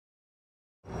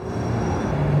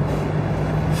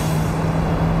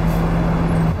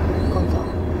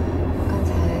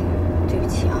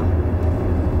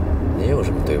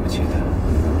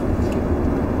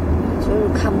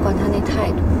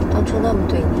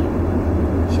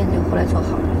现在又回来做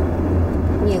好人，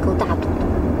你也够大度的。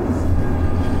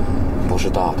不是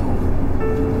大度，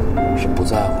是不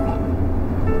在乎了。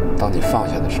当你放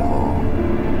下的时候，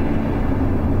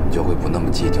你就会不那么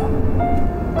计较。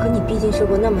可你毕竟受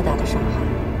过那么大的伤害，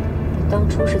你当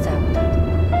初是在乎他的。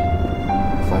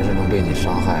凡是能被你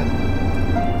伤害的，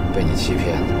被你欺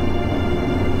骗的，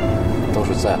都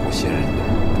是在乎信任你的，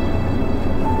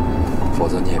否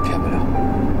则你也骗不了。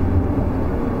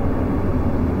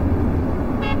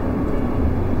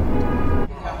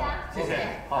谢谢，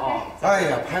好。哎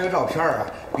呀，拍个照片啊，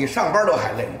比上班都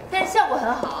还累。但是效果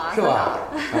很好啊，是吧？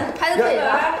拍的对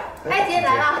吧？拍姐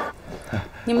来了，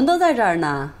你们都在这儿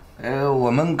呢。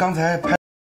我们刚才拍。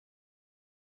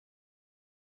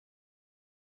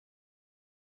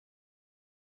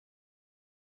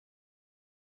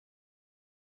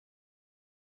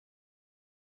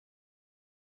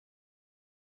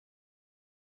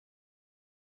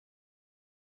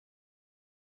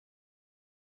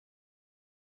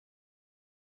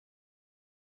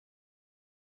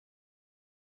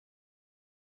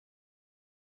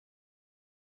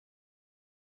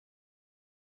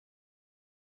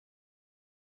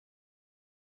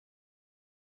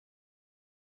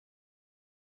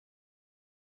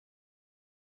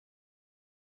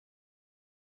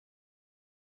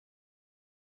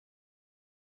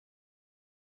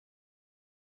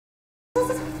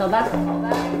走吧，走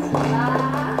吧，走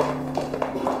吧。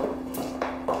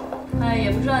哎，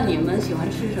也不知道你们喜欢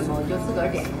吃什么，我就自个儿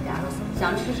点一家。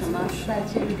想吃什么再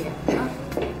继续点啊。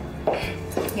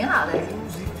挺好的。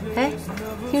哎，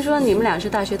听说你们俩是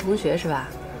大学同学是吧？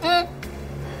嗯，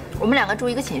我们两个住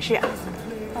一个寝室，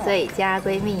最佳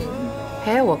闺蜜。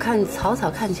哎，我看草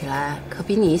草看起来可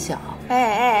比你小。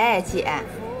哎，姐，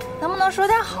能不能说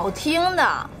点好听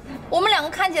的？我们两个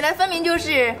看起来分明就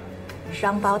是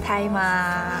双胞胎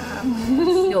嘛。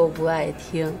又不爱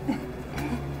听。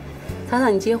草草，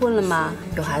你结婚了吗？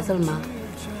有孩子了吗？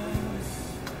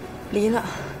离了，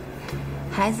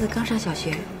孩子刚上小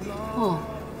学。哦，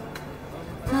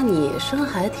那你生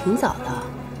孩子挺早的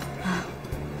啊。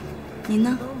你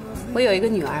呢？我有一个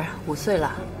女儿，5岁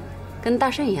了，跟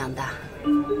大圣一样大。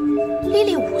丽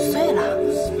丽5岁了。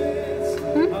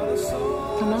嗯，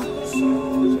怎么了？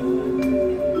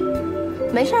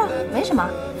没事，没什么。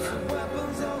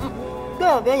对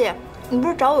了，表姐，你不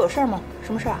是找我有事吗？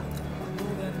什么事啊？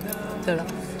对了，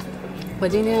我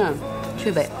今天啊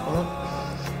去北头了，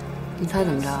你猜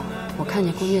怎么着？我看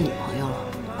见公爵女朋友了。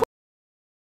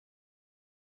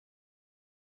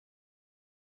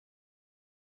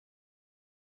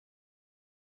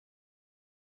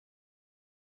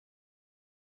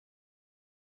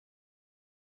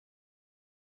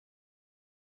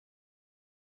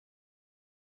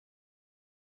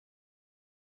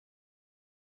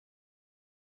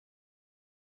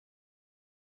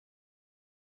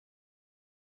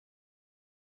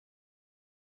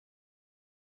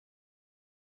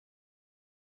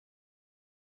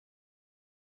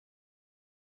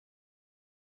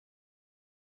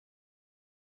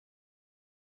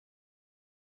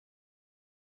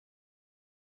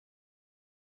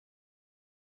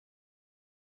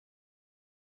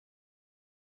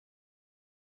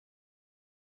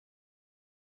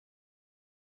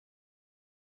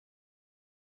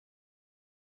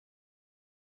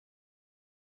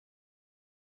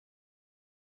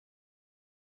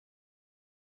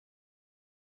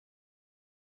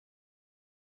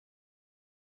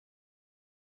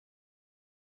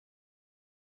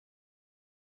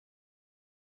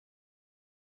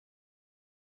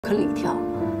坑里跳，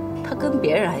他跟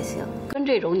别人还行，跟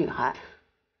这种女孩，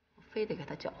我非得给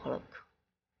她搅和了不可。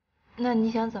那你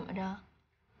想怎么着？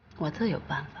我自有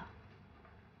办法。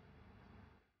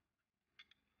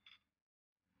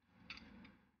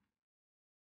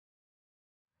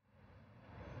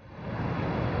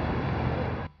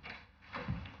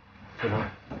队长，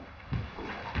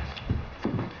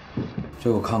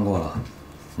这我看过了，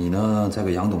你呢再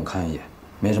给杨董看一眼，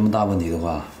没什么大问题的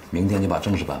话，明天就把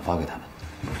正式版发给他们。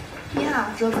你好，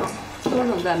周总。周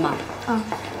总在吗？啊，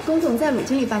龚总在鲁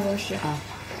经理办公室。啊。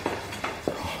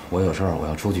我有事儿，我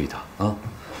要出去一趟啊。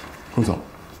龚总，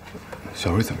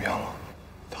小瑞怎么样了？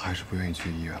她还是不愿意去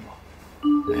医院吗？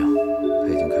没有，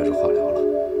她已经开始化疗了，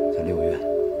在6月。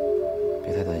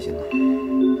别太担心了，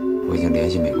我已经联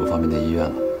系美国方面的医院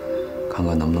了，看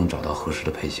看能不能找到合适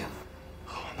的配型。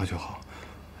好，那就好。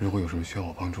如果有什么需要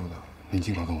我帮助的，您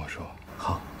尽管跟我说。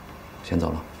好，先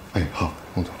走了。哎，好，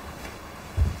龚总。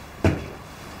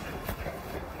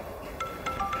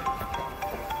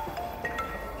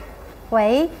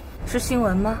喂，是新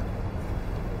闻吗？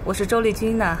我是周丽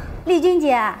君呐。丽君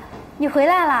姐，你回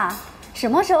来了？什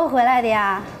么时候回来的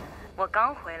呀？我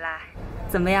刚回来，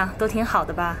怎么样，都挺好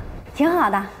的吧？挺好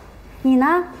的，你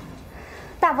呢？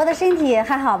大伯的身体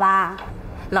还好吧？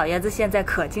老爷子现在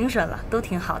可精神了，都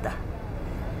挺好的。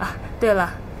啊，对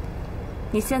了，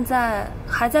你现在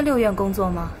还在6院工作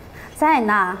吗？在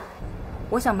呢。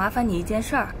我想麻烦你一件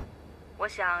事儿，我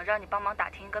想让你帮忙打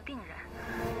听一个病人。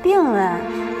病人？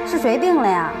是谁病了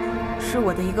呀？是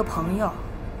我的一个朋友，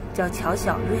叫乔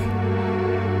小瑞，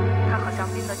他好像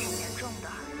病得挺严重的，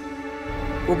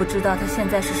我不知道他现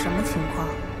在是什么情况。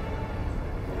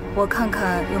我看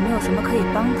看有没有什么可以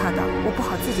帮他的，我不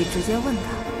好自己直接问他。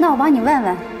那我帮你问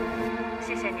问。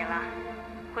谢谢你了，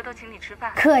回头请你吃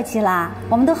饭。客气啦，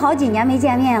我们都好几年没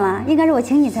见面了，应该是我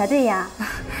请你才对呀。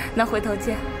那回头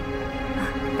见，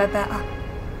拜拜啊。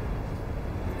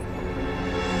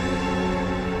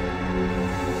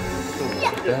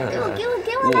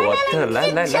给我来，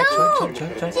来，接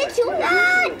球啊，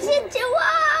接球啊！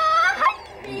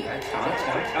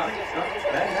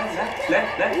来，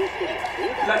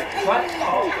传，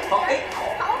好，哎，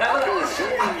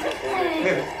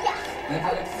来，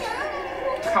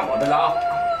看我的了啊！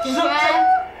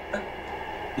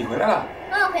你回来了？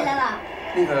回来了。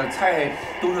那个菜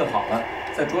都热好了，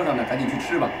在桌上呢，赶紧去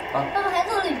吃吧啊！爸爸还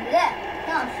做了鱼嘞，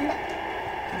挺好吃的。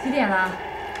几点了？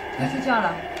该睡觉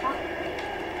了。好，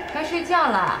该睡觉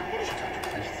了。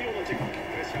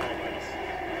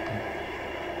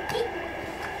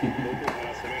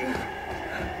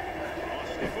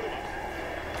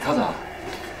桃子，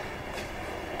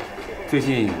最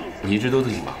近你一直都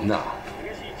挺忙的。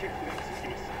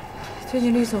最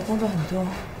近律所工作很多，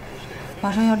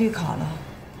马上要律考了。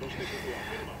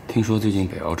听说最近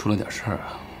北澳出了点事儿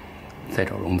啊，在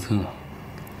找融资呢。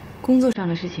工作上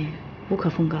的事情无可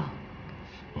奉告。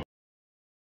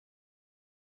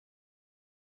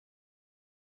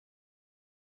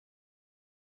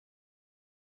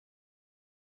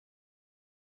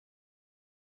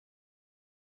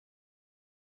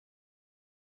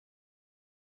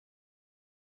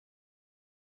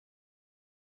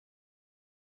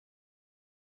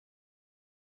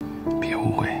别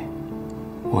误会，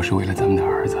我是为了咱们的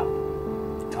儿子。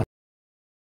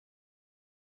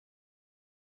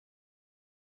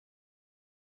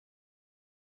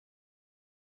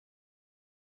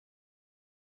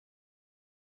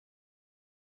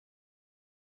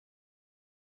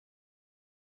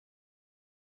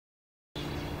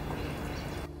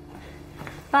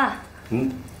爸，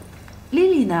丽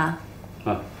丽呢？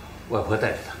外婆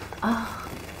带着她。啊，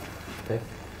哎，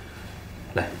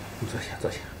来，你坐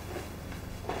下。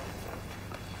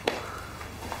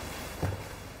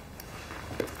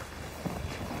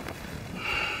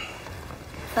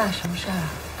爸，什么事儿啊？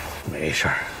没事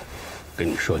儿，跟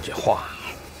你说句话。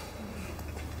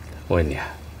我问你，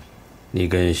你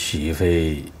跟许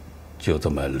飞就这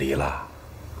么离了？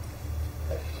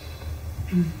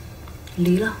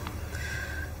离了，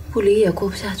不离也过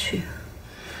不下去。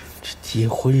这结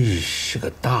婚是个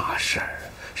大事儿，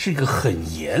是一个很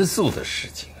严肃的事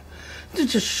情，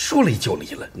这说离就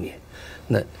离了，你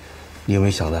有没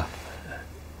有想到，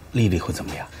丽丽会怎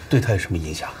么样？对她有什么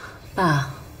影响？爸，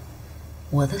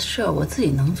我的事儿我自己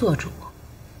能做主。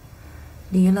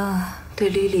离了对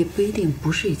丽丽不一定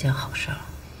不是一件好事儿。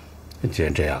既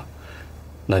然这样，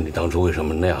那你当初为什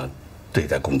么那样对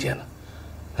待龚姐呢？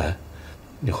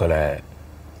你回来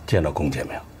见到龚姐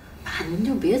没有？爸，您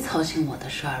就别操心我的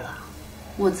事儿了，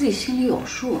我自己心里有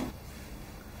数。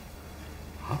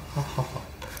好，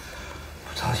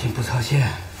不操心。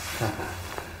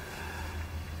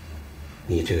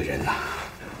你这个人呐，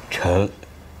成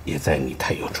也在你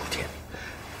太有主见，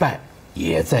败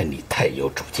也在你太有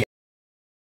主见。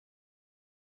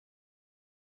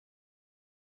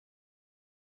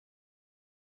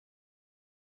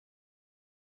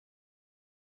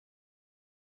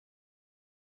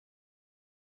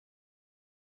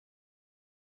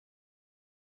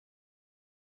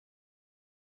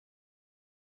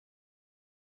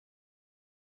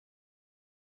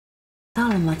到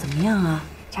了吗？怎么样啊？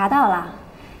查到了，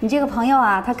你这个朋友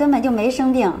啊，他根本就没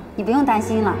生病，你不用担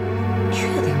心了。确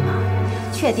定吗？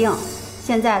确定，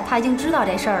现在他已经知道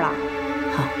这事儿了。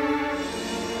好。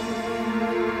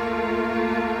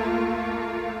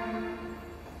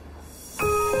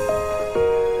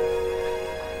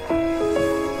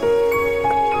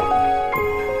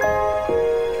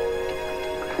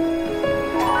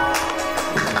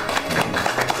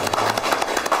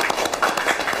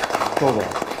周总，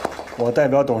我代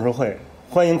表董事会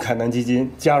欢迎凯南基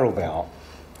金加入北澳。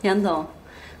杨总，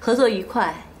合作愉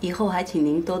快，以后还请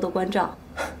您多多关照。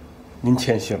您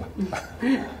谦虚了。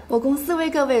我公司为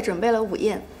各位准备了午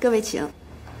宴，各位请。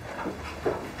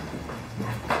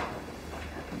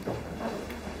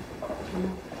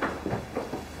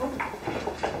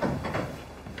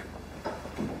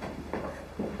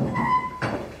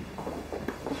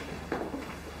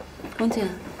龚姐，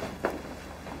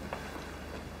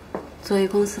作为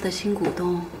公司的新股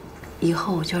东，以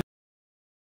后我就。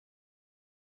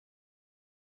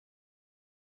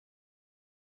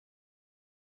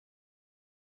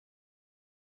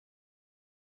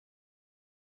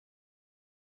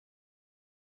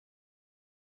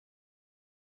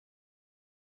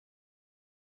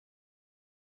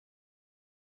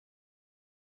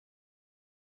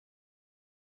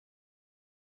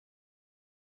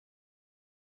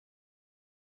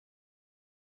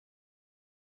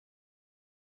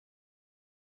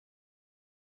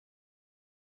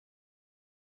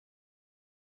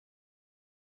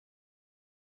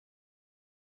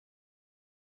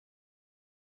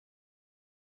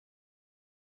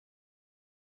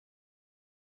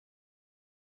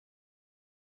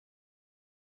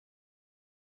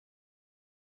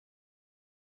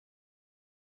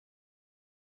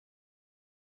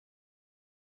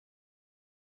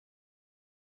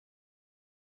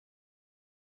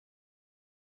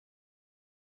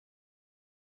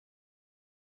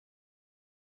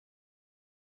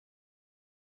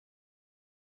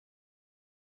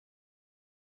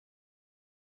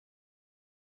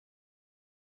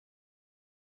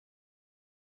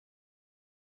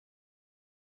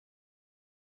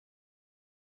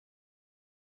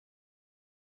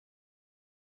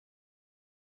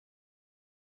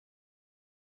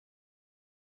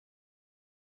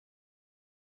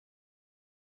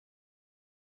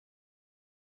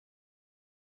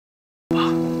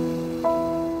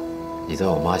 你在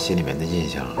我妈心里面的印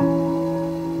象，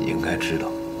你应该知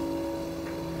道。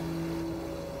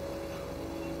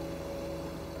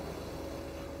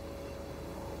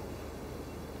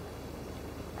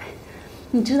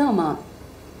你知道吗？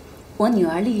我女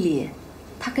儿丽丽，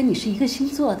她跟你是一个星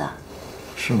座的。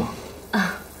是吗？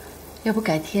啊，要不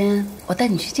改天我带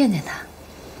你去见见她。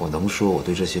我能说我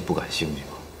对这些不感兴趣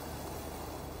吗？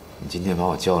你今天把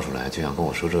我叫出来，就想跟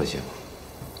我说这些吗？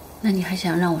那你还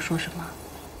想让我说什么？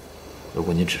 如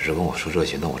果你只是跟我说这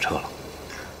些，那我撤了。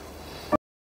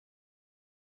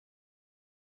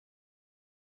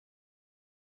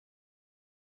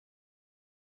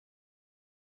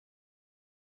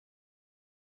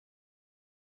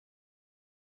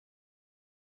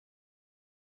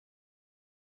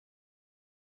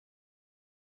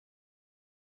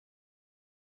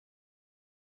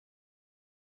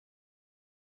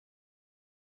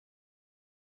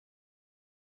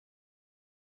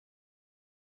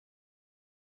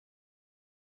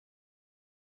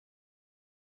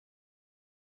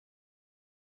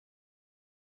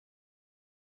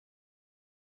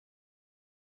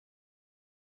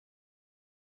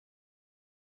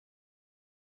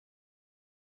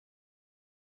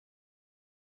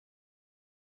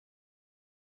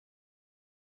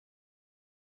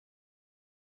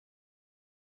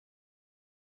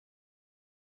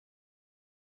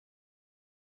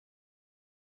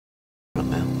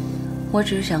我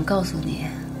只是想告诉你，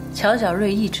乔小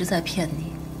瑞一直在骗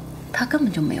你，他根本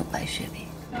就没有白血病。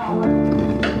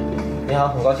你好，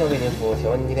很高兴为您服务，请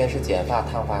问您今天是剪发、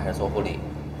烫发还是做护理？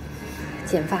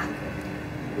剪发。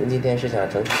您今天是想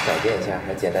整体改变一下，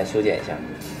还是简单修剪一下？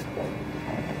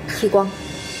剃光。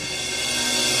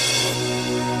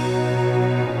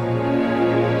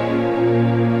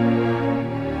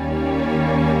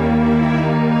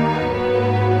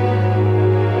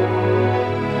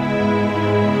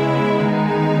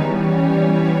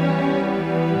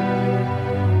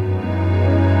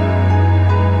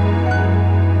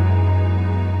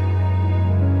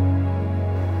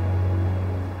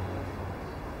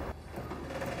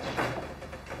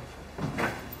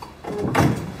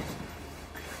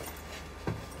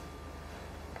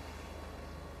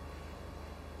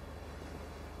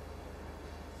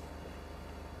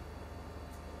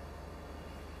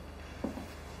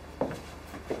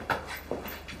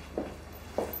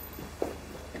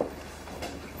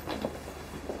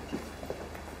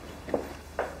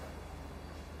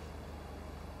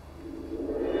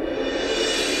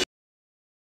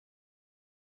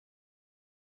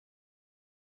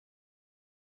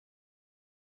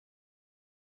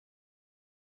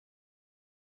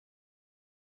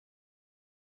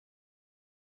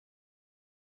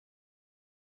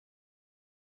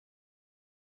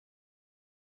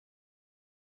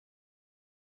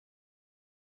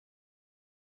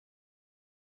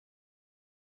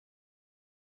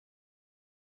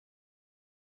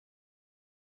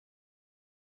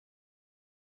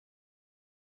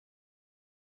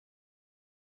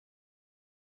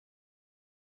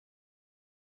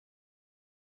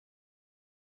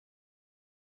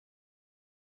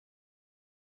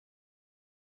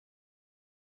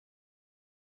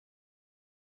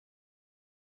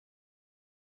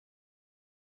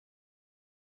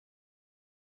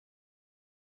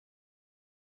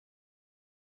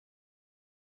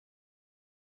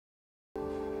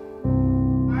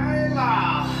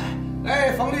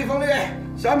冯律，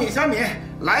小米，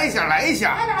来一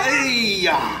下。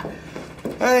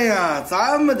哎呀，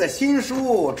咱们的新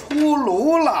书出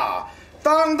炉了，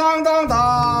当！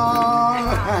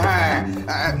哎，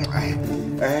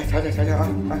瞧啊，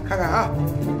看看啊，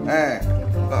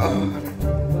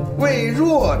为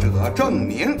弱者证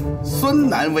明，孙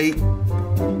南威、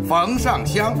冯尚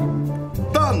香、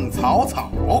邓草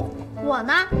草。我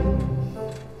呢？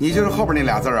你就是后边那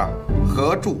俩字啊，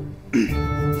合著。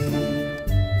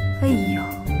哎呦，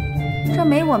这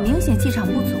没我明显气场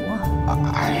不足啊！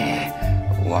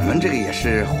我们这个也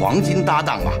是黄金搭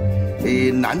档嘛，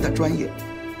男的专业，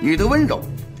女的温柔，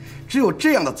只有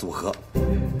这样的组合，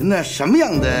那什么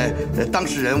样的当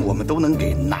事人我们都能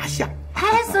给拿下。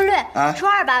孙律，初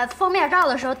二把封面照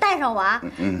的时候带上我啊！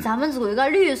咱们组一个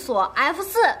律所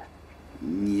F4。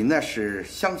你那是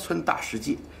乡村大世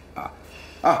界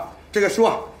这个书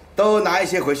都拿一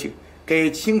些回去，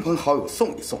给亲朋好友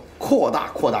送一送，扩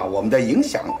大我们的影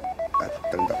响。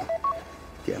等等，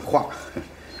电话。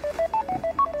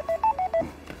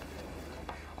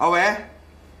喂，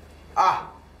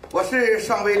我是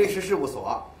上威律师事务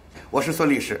所，我是孙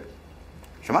律师。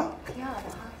什么？挺好的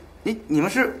哈。你们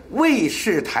是卫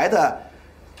视台的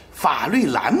法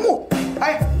律栏目？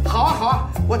好啊，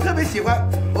我特别喜欢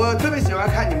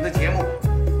看你们的节目。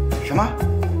什么？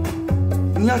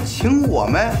你要请我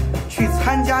们去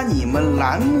参加你们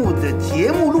栏目的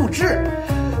节目录制？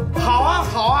好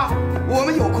啊，我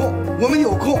们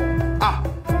有空啊。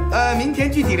明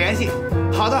天具体联系。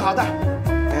好的。好的。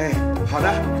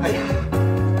哎呀，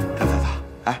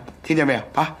走，听见没有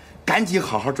啊？赶紧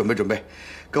好好准备，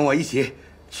跟我一起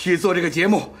去做这个节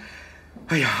目。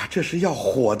哎呀，这是要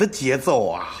火的节奏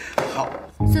啊！好，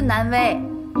孙南威，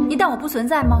你当我不存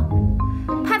在吗？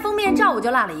拍封面照我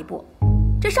就落了一步，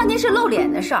这上电视露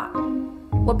脸的事儿，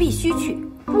我必须去。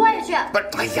我也去。不是，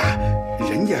哎呀，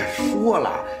人家说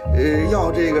了，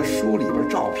要这个书里边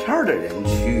照片的人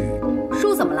去。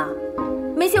书怎么了？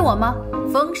没写我吗？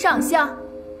冯尚香。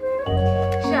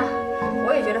是啊，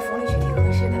我也觉得冯律师挺合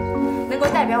适的，能够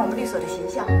代表我们律所的形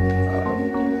象。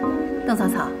邓草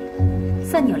草，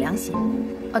算你有良心。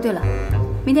哦，对了，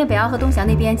明天北澳和东翔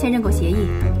那边签认购协议，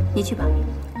你去吧。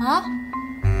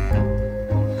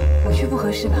我去不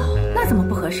合适吧？那怎么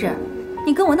不合适？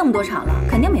你跟我那么多场了，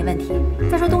肯定没问题。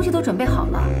再说东西都准备好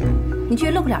了，你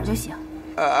去露个脸就行。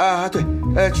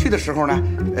对，去的时候呢，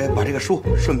把这个书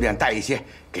顺便带一些，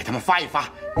给他们发一发，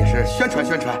也是宣传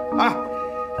啊。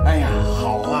哎呀，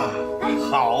好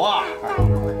啊。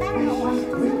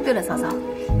对了，嫂嫂，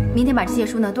明天把这些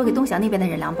书呢多给东翔那边的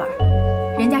人2本，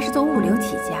人家是做物流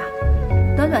起家，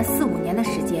短4、5年的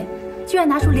时间，居然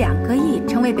拿出2个亿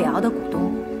成为北澳的股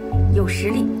东，有实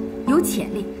力，有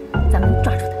潜力，咱们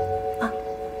抓住他啊！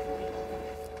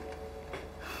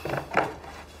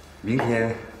明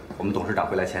天我们董事长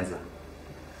会来签字，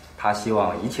他希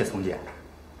望一切从简，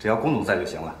只要龚总在就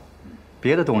行了。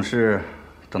别的董事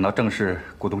等到正式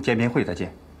股东见面会再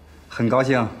见。很高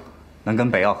兴能跟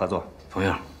北澳合作。同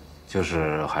样，就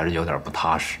是还是有点不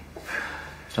踏实。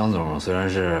张总虽然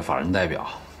是法人代表，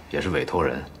也是委托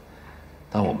人，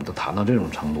但我们都谈到这种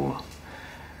程度了，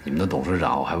你们的董事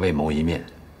长我还未谋一面，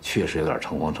确实有点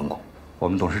诚惶诚恐。我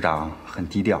们董事长很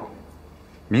低调，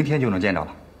明天就能见着了。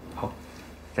好，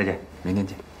再见，明天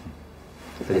见。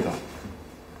再见。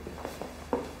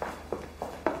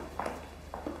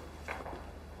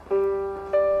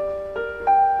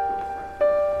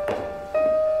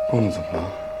龚总怎么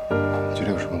了？觉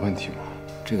得有什么问题吗？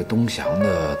这个东翔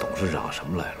的董事长什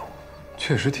么来路？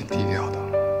确实挺低调的，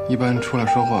一般出来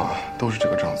说话都是这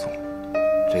个张总。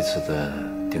这次的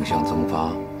定向增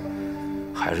发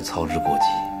还是操之过急，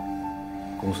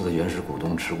公司的原始股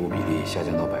东持股比例下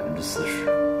降到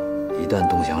40%，一旦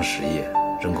东翔实业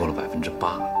认购了8%，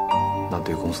那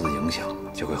对公司的影响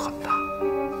就会很大。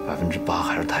8%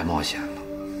还是太冒险了，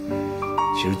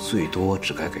其实最多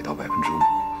只该给到5%。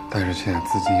但是现在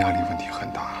资金压力问题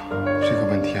很大，这个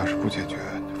问题要是不解决，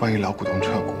万一老股东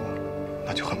撤股，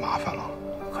那就很麻烦了。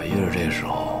可越是这时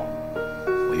候，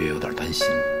我越有点担心。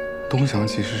东翔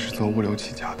其实是做物流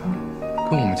起家的，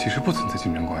跟我们其实不存在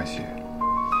竞争关系，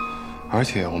而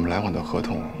且我们来往的合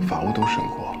同法务都审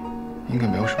过，应该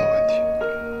没有什么问题。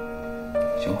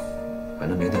行，反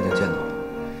正明天再见到了，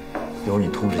一会儿你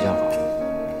通知一下法务，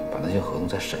把那些合同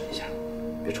再审一下，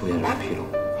别出现什么纰漏。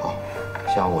好，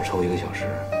下午我抽1个小时。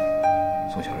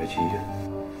送小瑞去医院，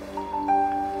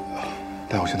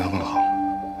代我向他问好。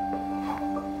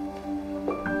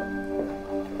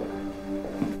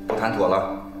都谈妥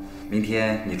了，明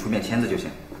天你出面签字就行。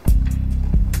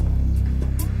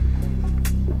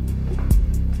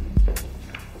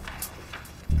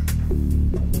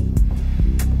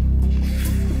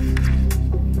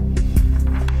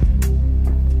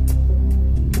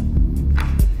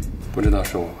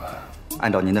15万。按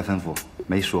照您的吩咐，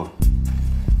没说。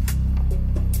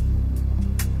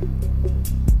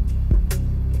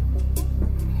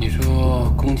你说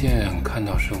弓箭看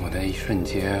到师傅的一瞬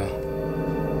间，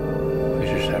会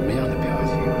是什么样的表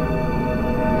情啊？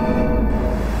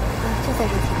就在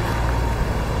这停着。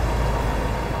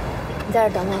你在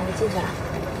这等等，我进去了。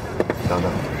等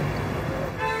等。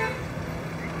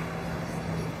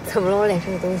怎么了？我脸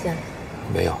上有东西啊？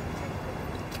没有。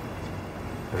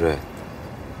瑞，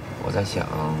我在想，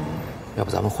要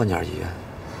不咱们换家医院？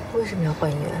为什么要换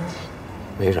医院？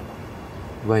没什么，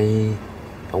万一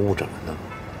要误诊了呢？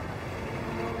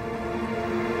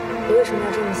你为什么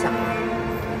要这么想呢？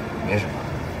没什么，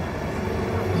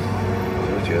我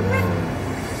就觉得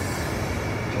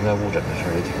现在误诊的事儿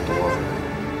也挺多的。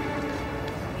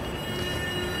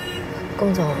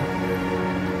龚总，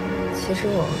其实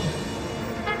我……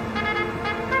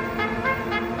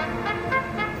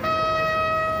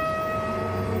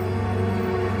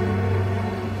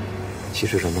其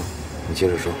实什么？你接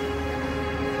着说。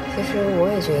其实我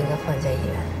也觉得应该换家医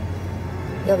院，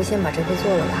要不先把这回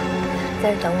做了吧，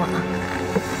在这等我啊。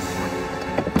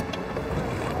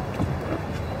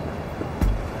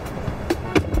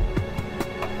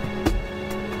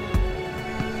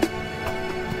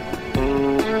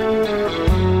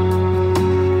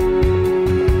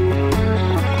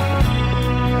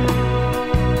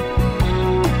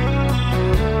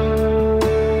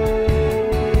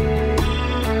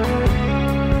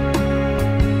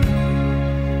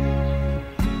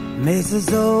每次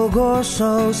走过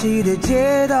熟悉的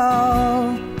街道，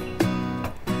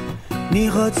你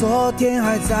和昨天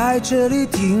还在这里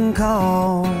停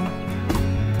靠，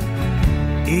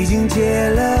已经戒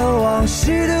了往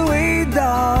事的味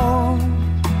道，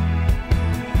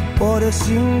我的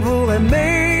幸福还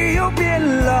没有变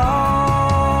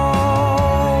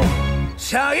老。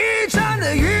下一站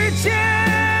的遇见，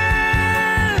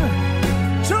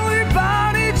终于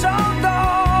把你找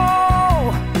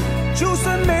到，就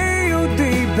算没有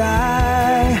对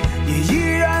白，也依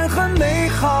然很美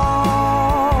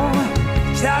好。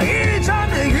下一站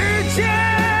的遇见，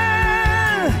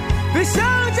比想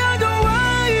象中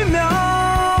晚1秒，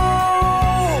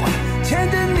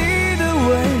牵着你的温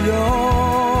柔，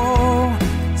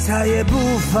再也不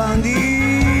放你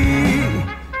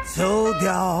走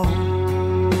掉。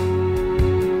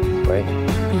喂，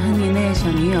你和你那个小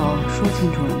女友说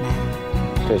清楚了没？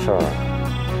这事儿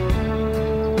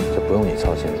就不用你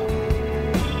操心了，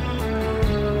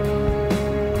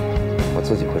我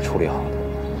自己会处理好的。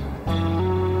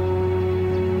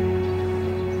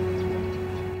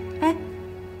哎，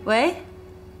喂，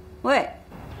喂，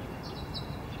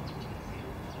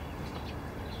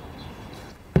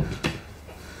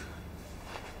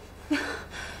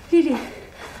丽丽，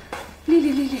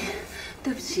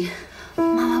对不起，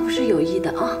妈妈不是有意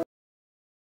的啊。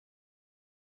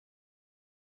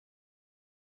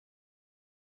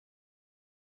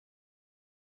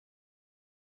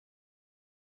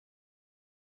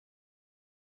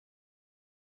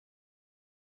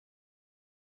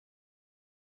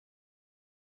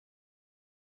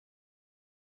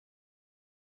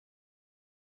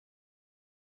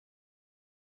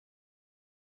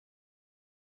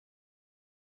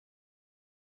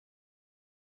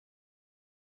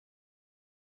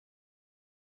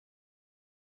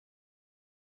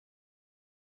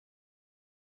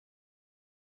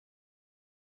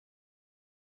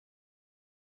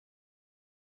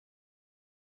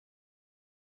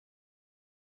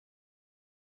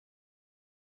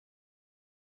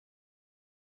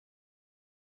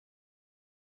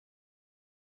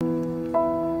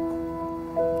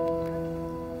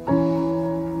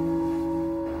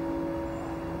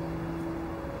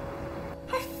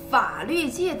法律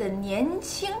界的年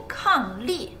轻伉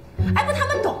俪，哎，不，他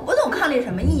们懂不懂伉俪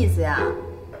什么意思呀？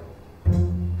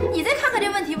你再看看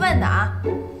这问题问的啊，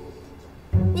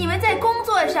你们在工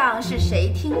作上是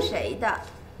谁听谁的，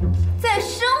在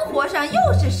生活上又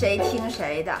是谁听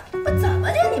谁的？不，怎么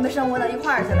就你们生活到一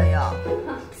块儿去了又？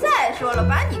再说了，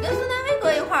把你跟孙丹飞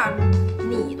搁一块儿，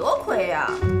你多亏呀！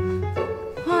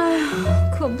哎呀，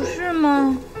可不是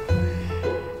吗？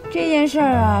这件事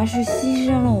儿啊，是牺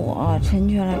牲了我，成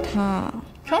全了他。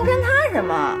成全他什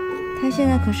么？他现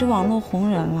在可是网络红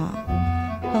人了，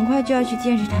很快就要去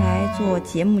电视台做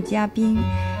节目嘉宾，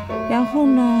然后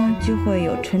呢，就会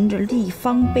有乘着立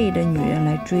方辈的女人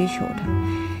来追求他，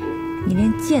你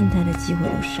连见他的机会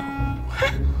都少。嗨，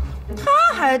他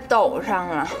还抖上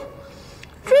了，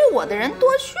追我的人多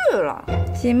去了。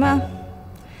行吧，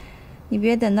你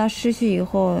别等到失去以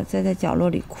后再在角落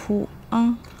里哭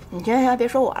啊。你先别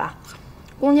说我了，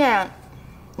弓箭，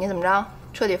你怎么着？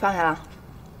彻底放下了，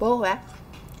不后悔？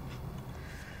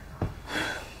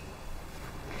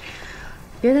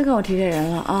别再跟我提这人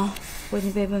了啊！我已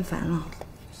经被问烦了。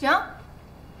行，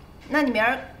那你明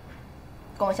儿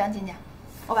跟我相亲去，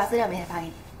我把资料明天发给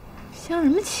你。相什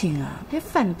么亲啊？别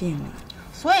犯病了。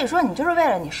所以说你就是为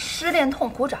了你失恋痛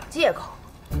苦找借口。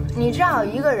你知道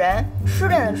一个人失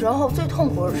恋的时候最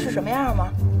痛苦是什么样吗？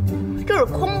就是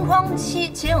空窗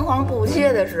期青黄不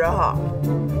接的时候。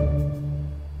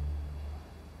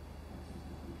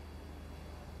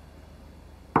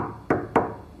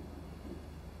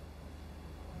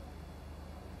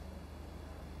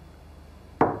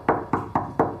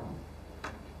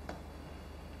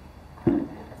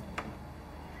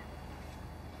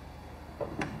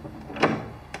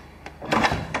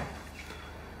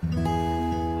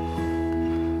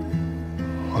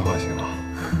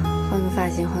换个发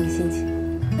型，换个心情。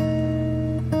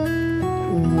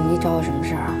你找我什么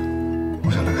事儿啊？我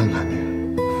想来看看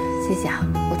你。谢谢啊，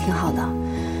我挺好的。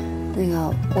那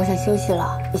个，我想休息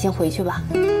了，你先回去吧。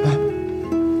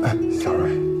哎，小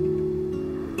瑞，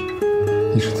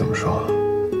你是怎么说？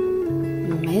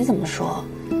没怎么说，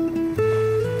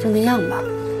就那样吧。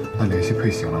那联系配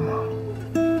型了吗？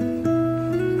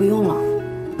不用了。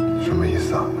什么意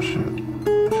思啊？是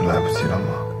来不及了吗？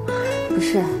不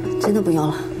是，真的不用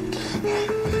了。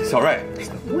小瑞，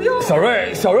不用。小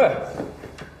瑞，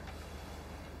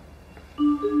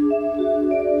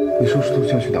你收拾东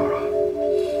西要去哪儿啊？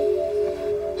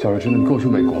小瑞，真的，你跟我去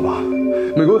美国吧。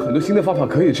美国有很多新的方法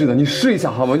可以治的，你试一下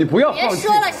好吗？你不要放弃。别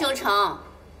说了，星辰，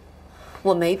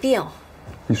我没病。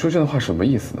你说这样的话什么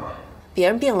意思呢？别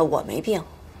人病了，我没病。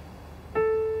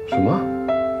什么？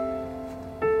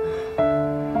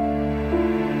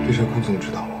这事龚总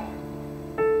知道吗？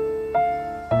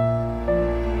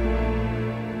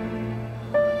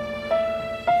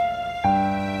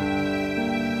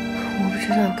我不知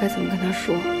道该怎么跟他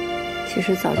说。其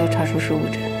实早就查出是误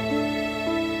诊，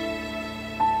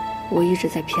我一直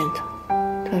在骗他。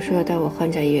他说要带我换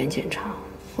家医院检查，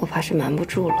我怕是瞒不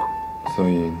住了。所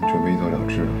以你准备一走了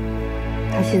之？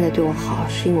他现在对我好，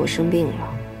是因为我生病了。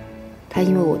他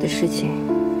因为我的事情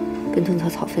跟邓草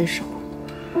草分手。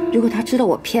如果他知道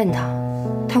我骗他，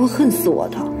他会恨死我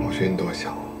的。我觉得你多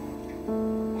想啊。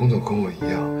龚总跟我一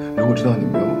样，如果知道你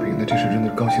没有病，那这事真的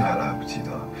高兴还来不及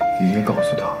呢。你应该告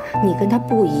诉他。你跟他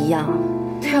不一样，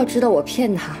他要知道我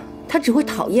骗他，他只会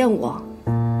讨厌我。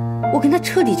我跟他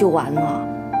彻底就完了。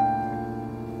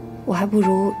我还不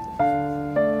如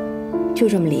就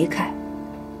这么离开，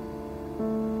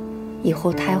以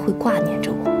后他还会挂念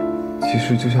着我。其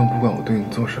实就像不管我对你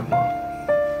做什么，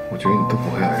我觉得你都不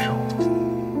会爱上我。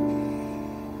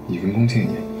你跟龚建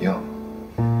也一样，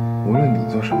无论你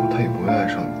做什么，他也不会爱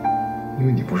上你，因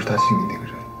为你不是他心里那个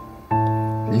人。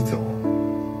你走，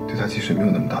对他其实没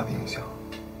有那么大的影响。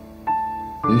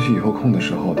也许以后空的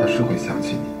时候，他是会想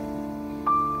起你，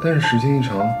但是时间一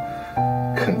长，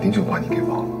肯定就把你给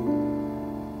忘了。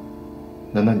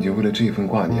难道你就为了这一份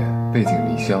挂念，背井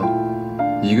离乡，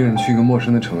一个人去一个陌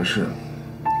生的城市，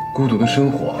孤独的生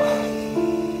活？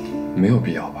没有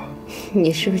必要吧？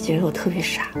你是不是觉得我特别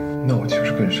傻？那我就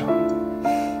是更傻。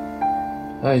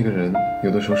爱一个人，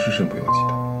有的时候是身不由己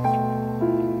的。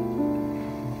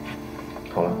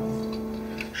好了，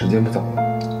时间不早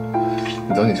了，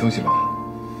你早点休息吧。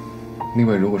另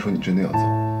外，如果说你真的要走，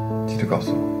记得告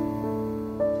诉我。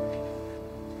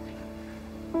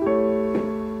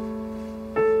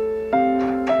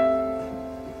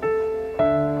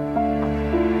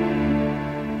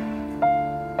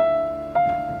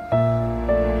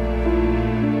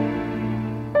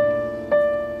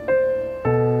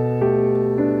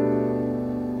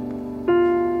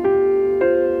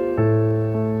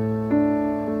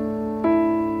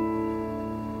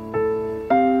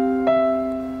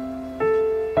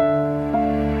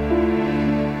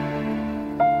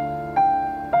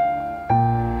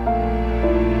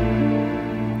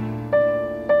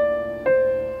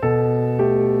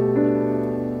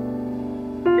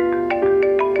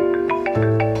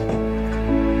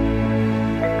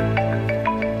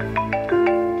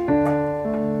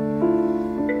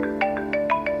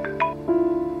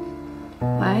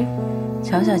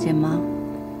乔小姐吗？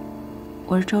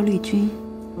我是周丽君，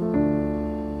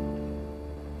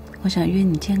我想约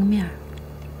你见个面。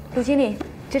陆经理，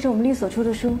这是我们律所出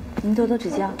的书，您多多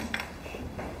指教。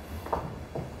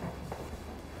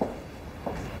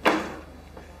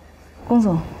龚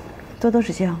总，多多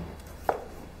指教。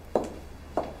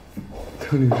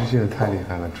邓律师现在太厉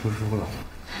害了，出书了。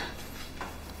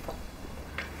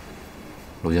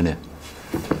陆经理，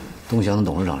东翔的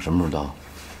董事长什么时候到？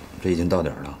这已经到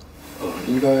点了。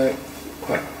应该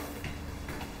快。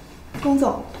龚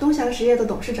总，东翔实业的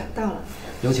董事长到了。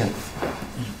有请。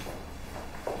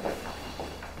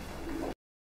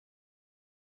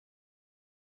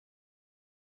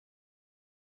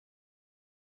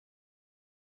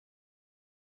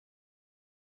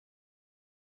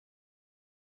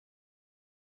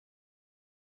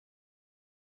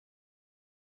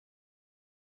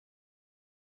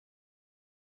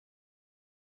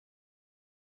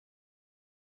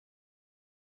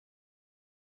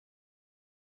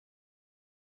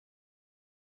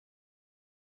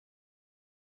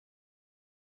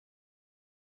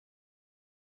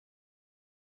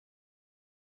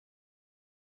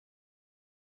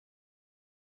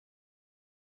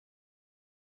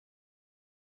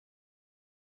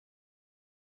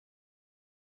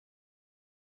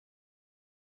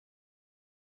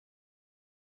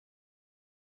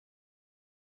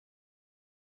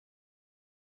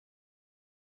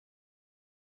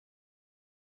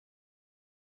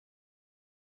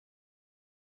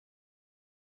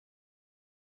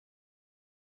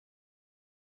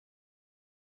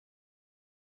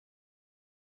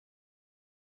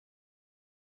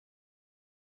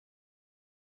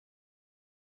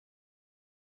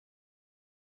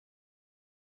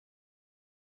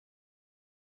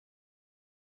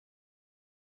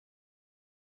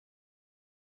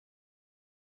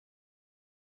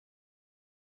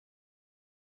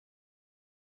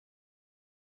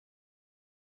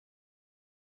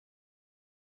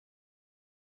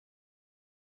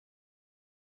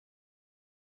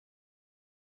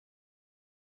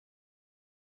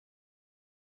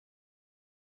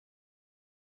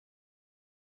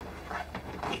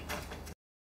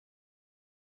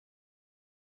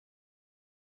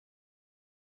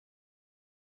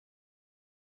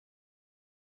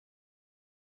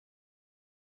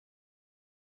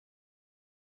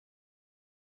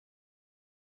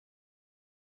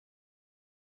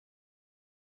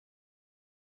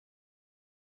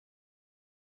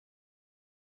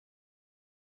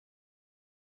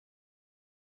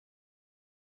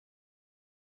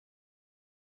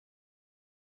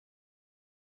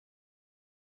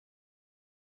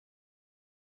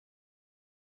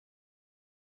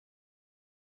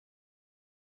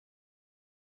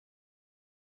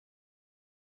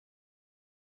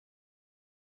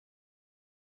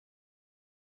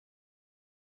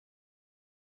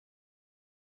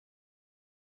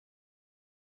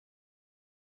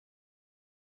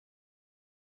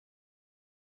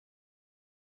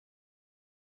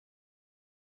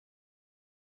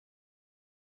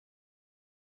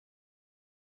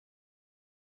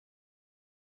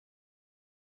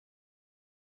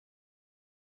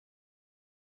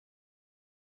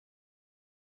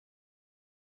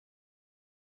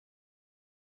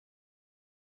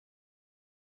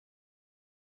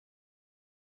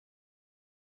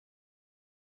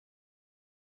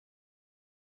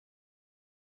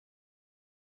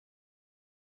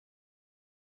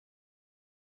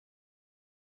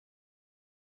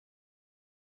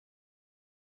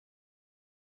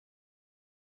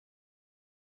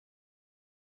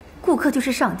顾客就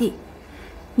是上帝，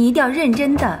你一定要认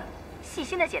真的、细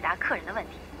心的解答客人的问题，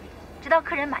直到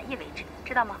客人满意为止，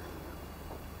知道吗？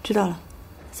知道了。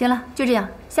行了，就这样，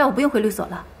下午不用回律所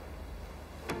了。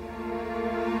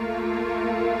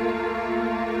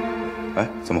哎，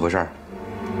怎么回事？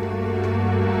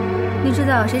你知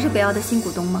道谁是北奥的新股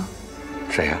东吗？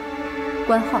谁呀？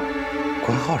关浩。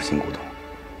关浩是新股东。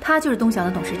他就是东翔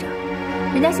的董事长，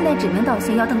人家现在指名道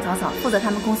姓要邓草草负责他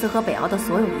们公司和北奥的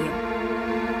所有业务。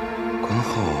关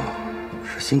浩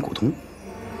是新股东，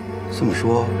这么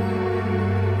说，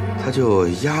他就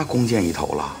压龚健一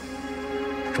头了，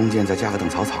中间再加个邓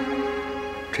草草，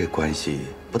这关系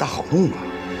不大好弄啊。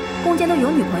龚健都有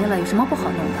女朋友了，有什么不好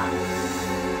弄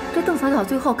的？这邓草草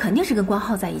最后肯定是跟关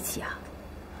浩在一起啊。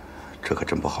这可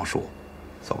真不好说，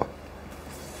走吧。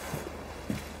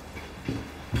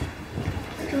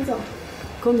周总，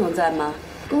龚总在吗？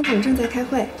龚总正在开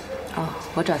会。哦，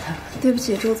我找他。对不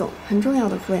起，周总，很重要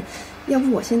的会，要不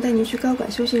我先带您去高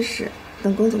管休息室，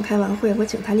等龚总开完会，我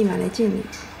请他立马来见你。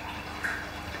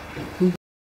嗯。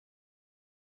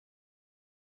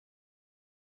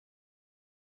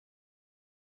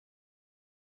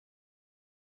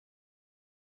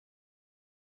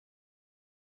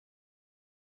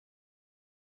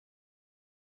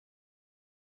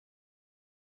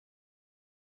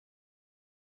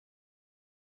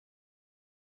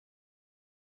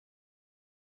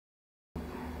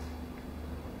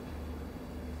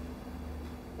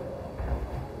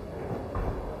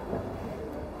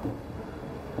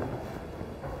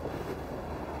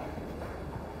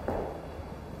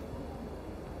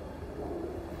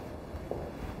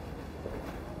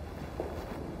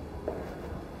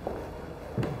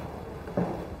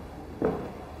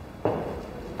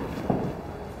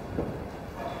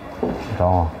找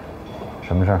我，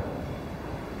什么事儿？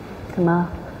怎么，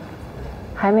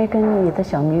还没跟你的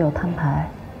小女友摊牌？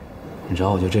你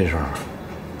找我就这事儿？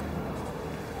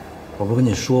我不跟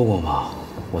你说过吗？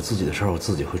我自己的事儿我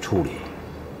自己会处理。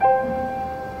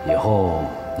以后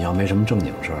你要没什么正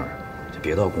经事儿，就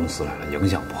别到公司来了，影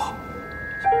响不好。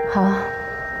好，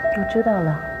我知道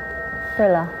了。对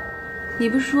了，你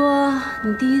不是说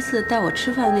你第一次带我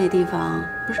吃饭那地方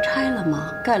不是拆了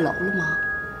吗？盖楼了吗？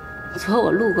昨儿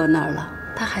我路过那儿了，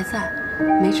他还在，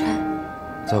没拆。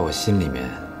在我心里面，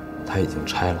他已经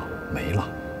拆了，没了。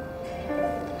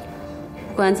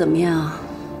不管怎么样，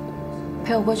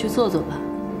陪我过去坐坐吧。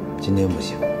今天不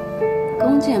行。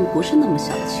龚健不是那么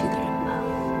小气的人吧？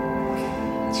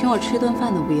请我吃顿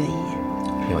饭都不愿意。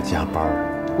要加班。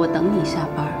我等你下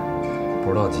班。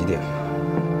不知道几点。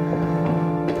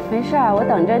没事儿，我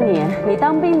等着你。你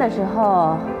当兵的时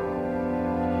候，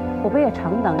我不也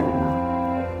常等你吗？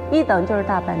一等就是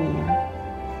大半年，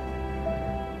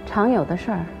常有的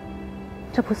事儿，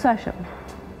这不算什么。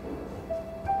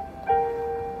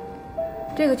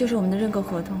这个就是我们的认购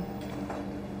合同。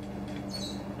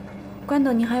关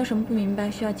董，您还有什么不明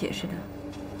白需要解释的？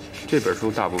这本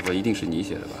书大部分一定是你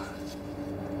写的吧？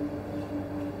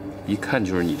一看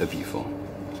就是你的笔锋，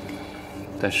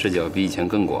但视角比以前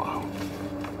更广，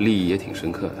立意也挺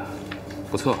深刻的，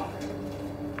不错。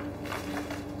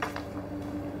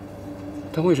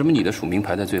但为什么你的署名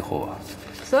排在最后啊？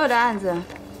所有的案子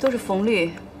都是冯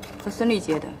律和孙律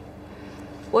接的，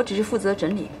我只是负责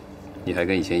整理。你还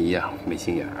跟以前一样没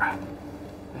心眼儿。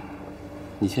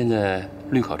你现在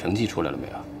律考成绩出来了没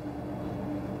有？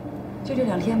就这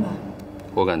2天吧。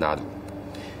我敢打赌，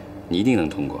你一定能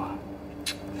通过。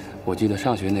我记得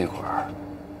上学那会儿，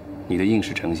你的应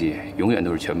试成绩永远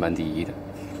都是全班第一的。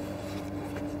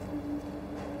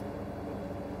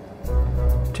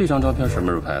这张照片什么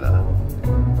时候拍的？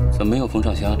怎么没有冯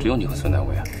绍香，只有你和孙大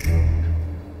伟啊？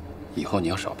以后你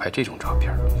要少拍这种照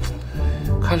片，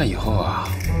看了以后啊，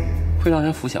会让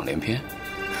人浮想联翩。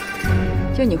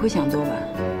就你会想多吧？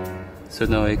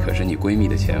孙大伟可是你闺蜜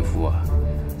的前夫啊。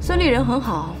孙律人很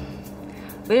好，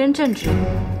为人正直，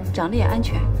长得也安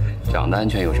全。长得安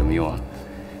全有什么用啊？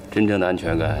真正的安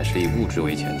全感是以物质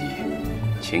为前提，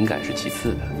情感是其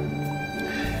次的。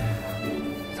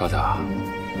曹操，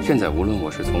现在无论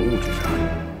我是从物质上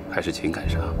还是情感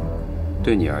上，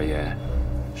对你而言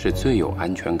是最有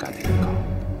安全感的依靠。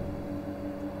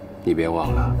你别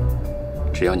忘了，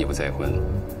只要你不再婚，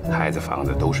孩子房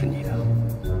子都是你的。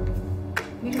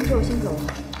没什么事，我先走了。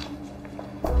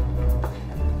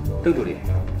邓助理，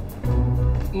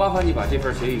麻烦你把这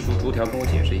份协议书逐条跟我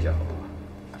解释一下，好不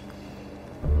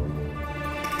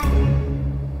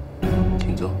好？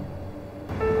请坐。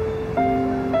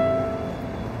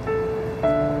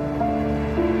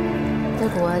在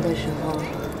国外的时候，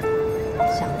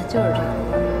想的就是这个。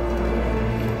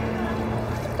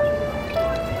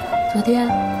昨天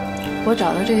我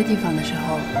找到这个地方的时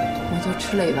候，我就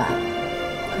吃了一碗，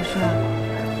可是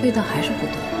味道还是不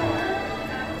对。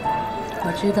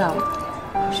我知道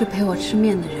是陪我吃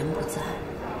面的人不在。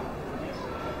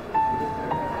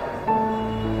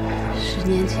10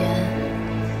年前，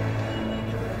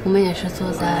我们也是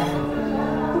坐在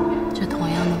这同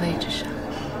样的位置上，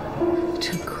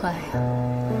真快呀！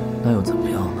那又怎么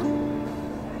样呢？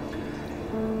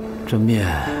这面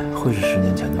会是10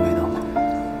年前的味道吗？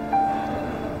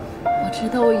我知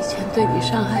道我以前对你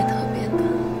伤害特别大。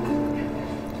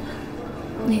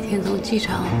那天从机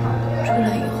场出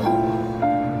来以后，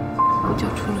我就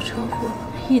出了车祸，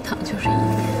一躺就是1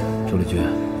年。周丽君，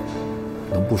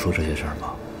能不说这些事儿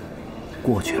吗？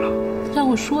过去了。让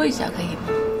我说一下可以吗？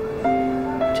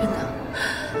真的，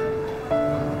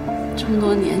这么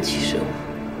多年，其实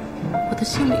我的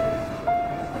心里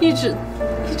一直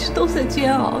都在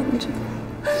煎熬，你知道吗？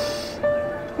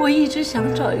我一直想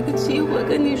找一个机会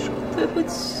跟你说对不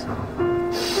起，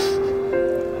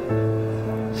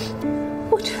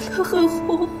我真的很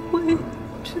后悔，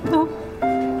知道吗？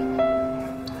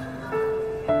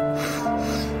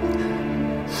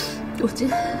我今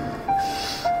天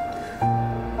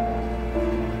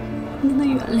你能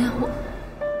原谅我？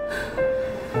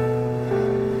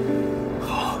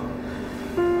好，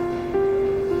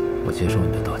我接受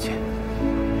你的道歉。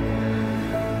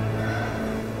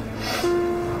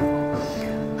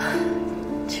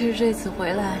其实这次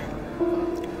回来，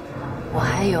我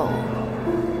还有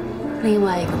另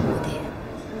外一个目的，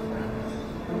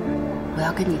我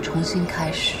要跟你重新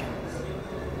开始。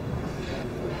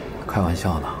开玩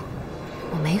笑呢？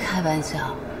我没开玩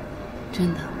笑，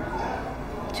真的。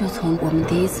就从我们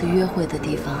第一次约会的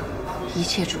地方，一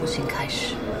切重新开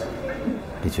始。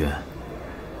丽君，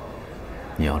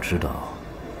你要知道，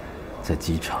在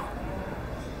机场，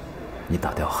你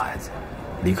打掉孩子，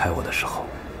离开我的时候，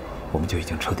我们就已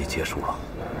经彻底结束了。